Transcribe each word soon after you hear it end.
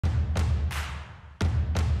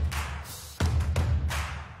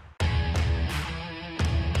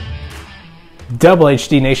Double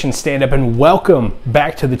HD Nation, stand up and welcome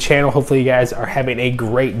back to the channel. Hopefully you guys are having a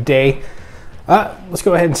great day. Let's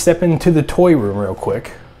go ahead and step into the toy room real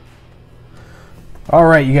quick. All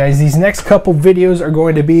right, you guys, these next couple videos are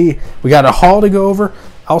going to be, we got a haul to go over.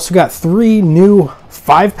 I also got 3 new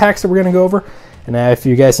 5-packs that we're gonna go over. And if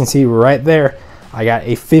you guys can see right there, I got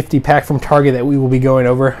a 50-pack from Target that we will be going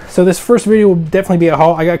over. So this first video will definitely be a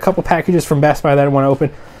haul. I got a couple packages from Best Buy that I want to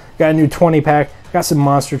open. Got a new 20-pack, got some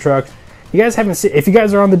monster trucks. You guys haven't seen, if you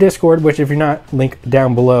guys are on the Discord, which if you're not, link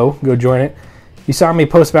down below, go join it. You saw me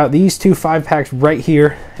post about these 2 5-packs right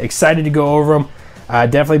here. Excited to go over them.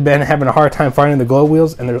 Definitely been having a hard time finding the glow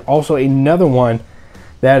wheels, and there's also another one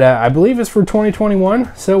that I believe is for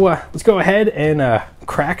 2021. So let's go ahead and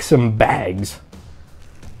crack some bags.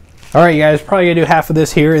 All right, you guys, probably gonna do half of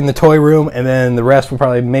this here in the toy room, and then the rest we'll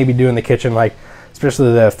probably maybe do in the kitchen, like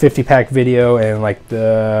especially the 50-pack video and like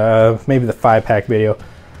the maybe the 5-pack video.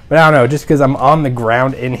 But I don't know, just because I'm on the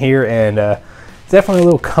ground in here, and it's definitely a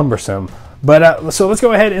little cumbersome. But so let's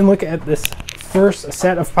go ahead and look at this first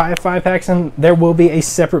set of 5-packs, and there will be a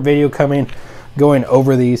separate video coming going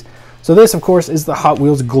over these. So this, of course, is the Hot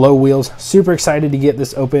Wheels Glow Wheels. Super excited to get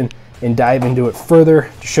this open and dive into it further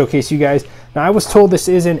to showcase you guys. Now, I was told this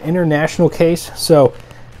is an international case, so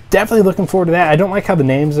definitely looking forward to that. I don't like how the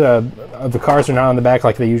names of the cars are not on the back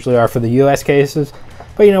like they usually are for the US cases,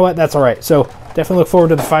 but you know what, that's all right. So definitely look forward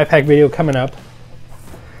to the 5-pack video coming up.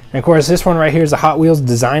 And of course, this one right here is the Hot Wheels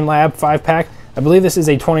Design Lab 5-pack. I believe this is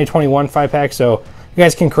a 2021 5-pack, so you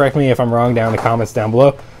guys can correct me if I'm wrong down in the comments down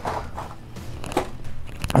below.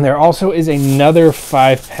 And there also is another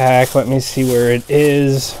 5-pack. Let me see where it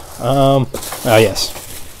is. Oh yes,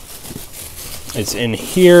 it's in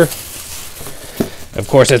here. Of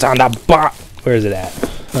course, it's on the bottom. Where is it at?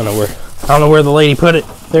 I don't know where the lady put it.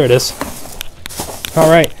 There it is. All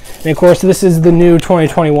right, and of course, this is the new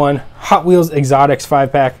 2021 Hot Wheels Exotics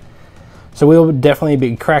 5-pack. So we will definitely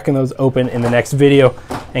be cracking those open in the next video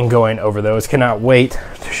and going over those. Cannot wait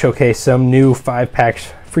to showcase some new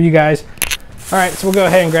 5-packs for you guys. All right, so we'll go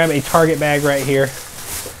ahead and grab a Target bag right here.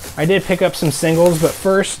 I did pick up some singles, but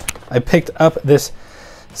first I picked up this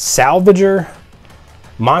Salvager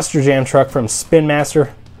Monster Jam truck from Spin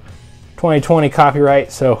Master, 2020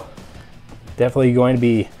 copyright. So definitely going to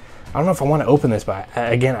be, I don't know if I want to open this, but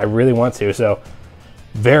again, I really want to. So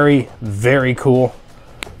very, very cool.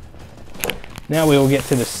 Now we will get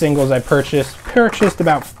to the singles I purchased. Purchased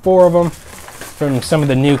about 4 of them from some of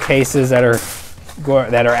the new cases that are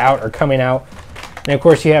out or coming out. And of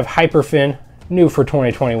course you have Hyperfin, new for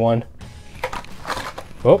 2021.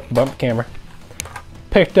 Oh, bumped camera.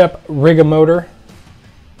 Picked up Rigamotor.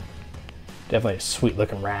 Definitely a sweet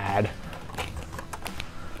looking ride.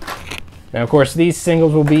 Now of course these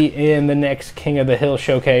singles will be in the next King of the Hill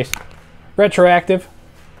showcase. Retroactive.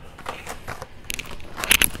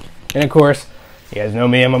 And of course, you guys know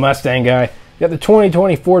me, I'm a Mustang guy. You got the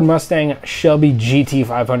 2020 Ford Mustang Shelby GT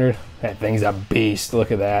 500. That thing's a beast,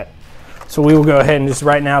 look at that. So we will go ahead and just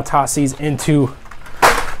right now toss these into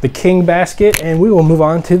the King basket, and we will move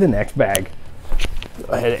on to the next bag.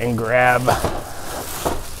 Go ahead and grab,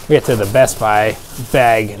 we'll get to the Best Buy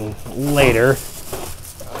bag later.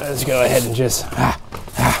 Let's go ahead and just,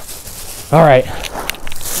 all right.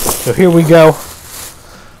 So here we go.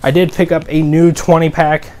 I did pick up a new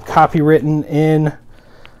 20-pack copywritten in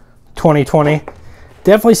 2020.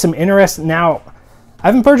 Definitely some interest. Now, I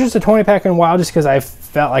haven't purchased a 20-pack in a while just because I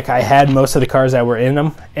felt like I had most of the cars that were in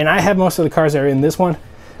them. And I have most of the cars that are in this one.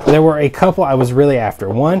 There were a couple I was really after.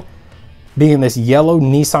 One being this yellow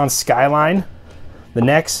Nissan Skyline. The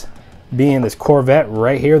next being this Corvette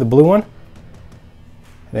right here, the blue one.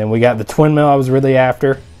 Then we got the twin mill I was really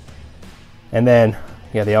after. And then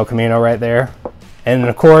you got the El Camino right there. And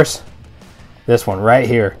of course, this one right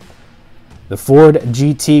here, the Ford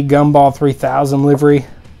GT Gumball 3000 livery.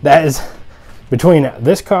 That is, between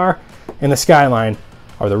this car and the Skyline,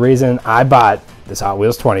 are the reason I bought this Hot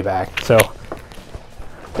Wheels 20-pack. So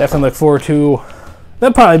definitely look forward to,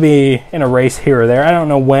 they'll probably be in a race here or there. I don't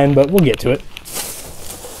know when, but we'll get to it.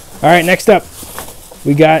 All right, next up,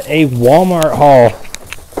 we got a Walmart haul.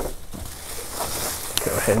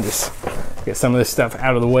 Go ahead and just get some of this stuff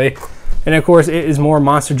out of the way. And of course, it is more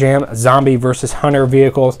Monster Jam Zombie versus Hunter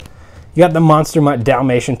vehicles. You got the Monster Mutt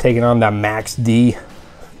Dalmatian taking on the Max D.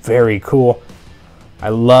 Very cool. I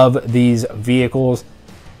love these vehicles.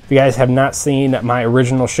 If you guys have not seen my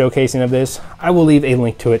original showcasing of this, I will leave a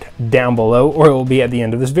link to it down below, or it will be at the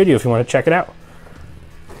end of this video if you want to check it out.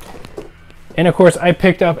 And of course, I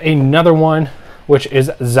picked up another one, which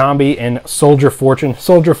is Zombie and Soldier Fortune.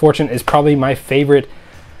 Soldier Fortune is probably my favorite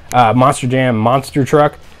Monster Jam monster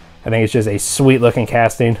truck. I think it's just a sweet looking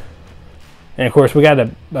casting. And of course, we got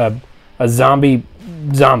a zombie,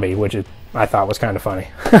 which I thought was kind of funny.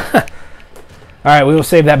 All right, we will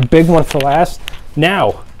save that big one for last.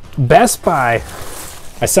 Now, Best Buy,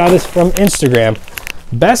 I saw this from Instagram.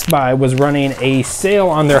 Best Buy was running a sale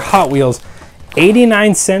on their Hot Wheels,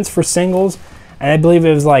 89 cents for singles, and I believe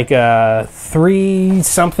it was like 3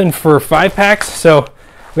 something for 5-packs. So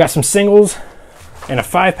we got some singles and a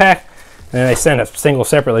 5-pack, and then they sent a single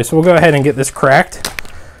separately. So we'll go ahead and get this cracked.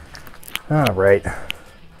 All right.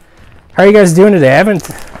 How are you guys doing today? I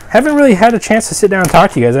haven't really had a chance to sit down and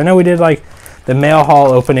talk to you guys. I know we did like the mail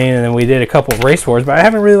haul opening, and then we did a couple of race wars, but I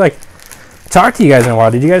haven't really like talked to you guys in a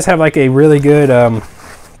while. Did you guys have like a really good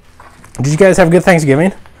did you guys have a good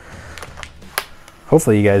Thanksgiving?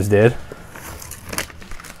 Hopefully you guys did.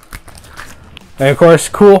 And of course,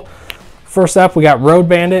 cool. First up, we got Road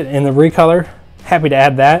Bandit in the recolor. Happy to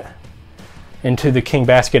add that into the king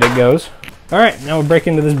basket it goes. All right, now we'll break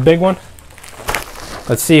into this big one.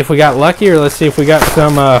 Let's see if we got lucky, or let's see if we got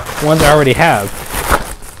some ones I already have.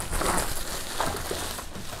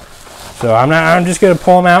 So I'm just gonna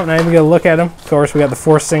pull them out, and I'm even gonna look at them. Of course, we got the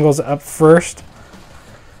 4 singles up first.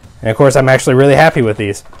 And of course, I'm actually really happy with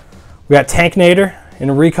these. We got Tanknator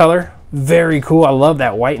in a recolor. Very cool. I love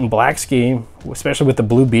that white and black scheme, especially with the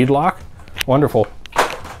blue bead lock. Wonderful.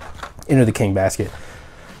 Into the king basket.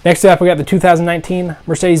 Next up, we got the 2019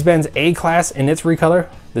 Mercedes-Benz A-Class in its recolor.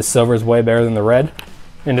 This silver is way better than the red.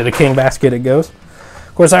 Into the king basket it goes.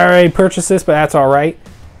 Of course, I already purchased this, but that's all right.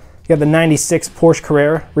 You got the 96 Porsche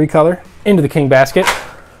Carrera recolor into the king basket.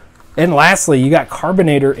 And lastly, you got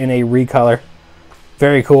Carbonator in a recolor.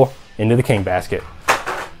 Very cool. Into the king basket.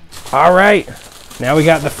 All right. Now we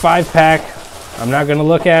got the 5-pack. I'm not going to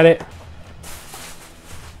look at it.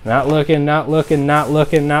 Not looking, not looking, not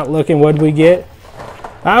looking, not looking. What did we get?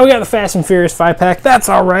 We got the Fast and Furious 5-pack. That's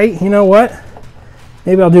all right. You know what?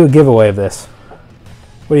 Maybe I'll do a giveaway of this.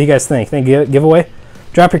 What do you guys think? Think giveaway?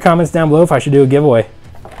 Drop your comments down below if I should do a giveaway.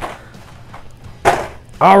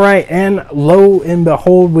 All right, and lo and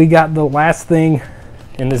behold, we got the last thing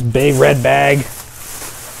in this big red bag.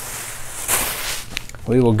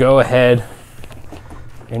 We will go ahead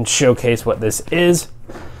and showcase what this is.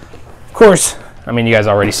 Of course, I mean, you guys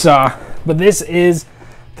already saw, but this is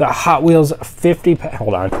the Hot Wheels 50-pack.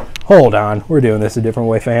 Hold on. We're doing this a different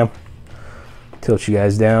way, fam. Tilt you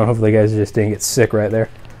guys down. Hopefully you guys just didn't get sick right there.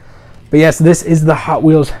 But yes, this is the Hot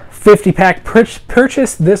Wheels 50-pack.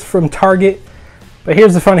 Purchased this from Target. But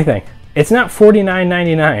here's the funny thing. It's not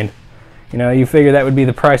 $49.99. You know, you figure that would be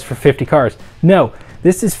the price for 50 cars. No,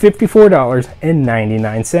 this is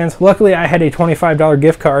 $54.99. Luckily, I had a $25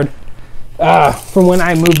 gift card from when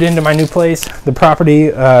I moved into my new place. The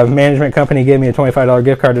property management company gave me a $25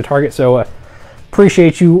 gift card to Target. So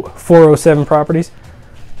appreciate you, 407 Properties.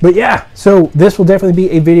 But yeah, so this will definitely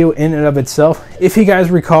be a video in and of itself. If you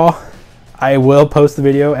guys recall, I will post the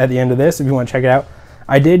video at the end of this if you want to check it out.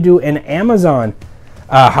 I did do an Amazon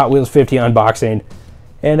Hot Wheels 50 unboxing.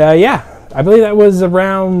 And yeah, I believe that was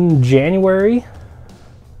around January.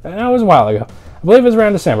 That was a while ago. I believe it was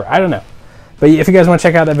around December. I don't know. But if you guys want to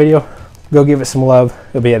check out that video, go give it some love.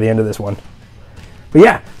 It'll be at the end of this one. But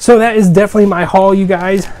yeah, so that is definitely my haul, you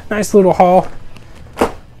guys. Nice little haul.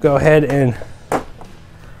 Go ahead and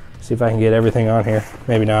see if I can get everything on here.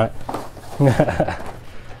 Maybe not.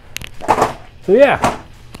 So yeah,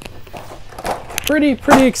 pretty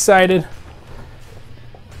excited.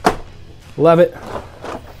 Love it.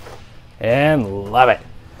 And love it.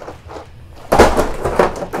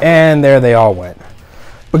 And there they all went.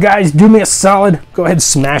 But guys, do me a solid. Go ahead and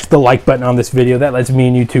smash the like button on this video. That lets me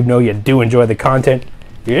and YouTube know you do enjoy the content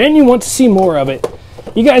and you want to see more of it.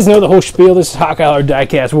 You guys know the whole spiel. This is Hot Collar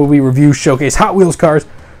Diecast, where we review, showcase Hot Wheels cars,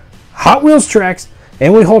 Hot Wheels tracks,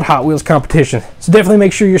 and we hold Hot Wheels competition. So definitely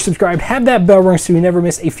make sure you're subscribed. Have that bell ring so you never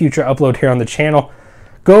miss a future upload here on the channel.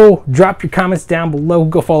 Go drop your comments down below.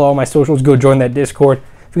 Go follow all my socials. Go join that Discord.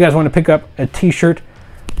 If you guys want to pick up a t-shirt,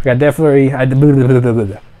 I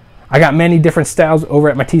got many different styles over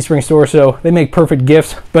at my Teespring store, so they make perfect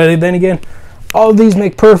gifts. But then again, all of these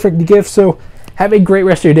make perfect gifts. So have a great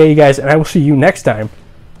rest of your day, you guys, and I will see you next time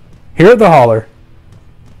here at the Holler.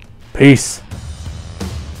 Peace.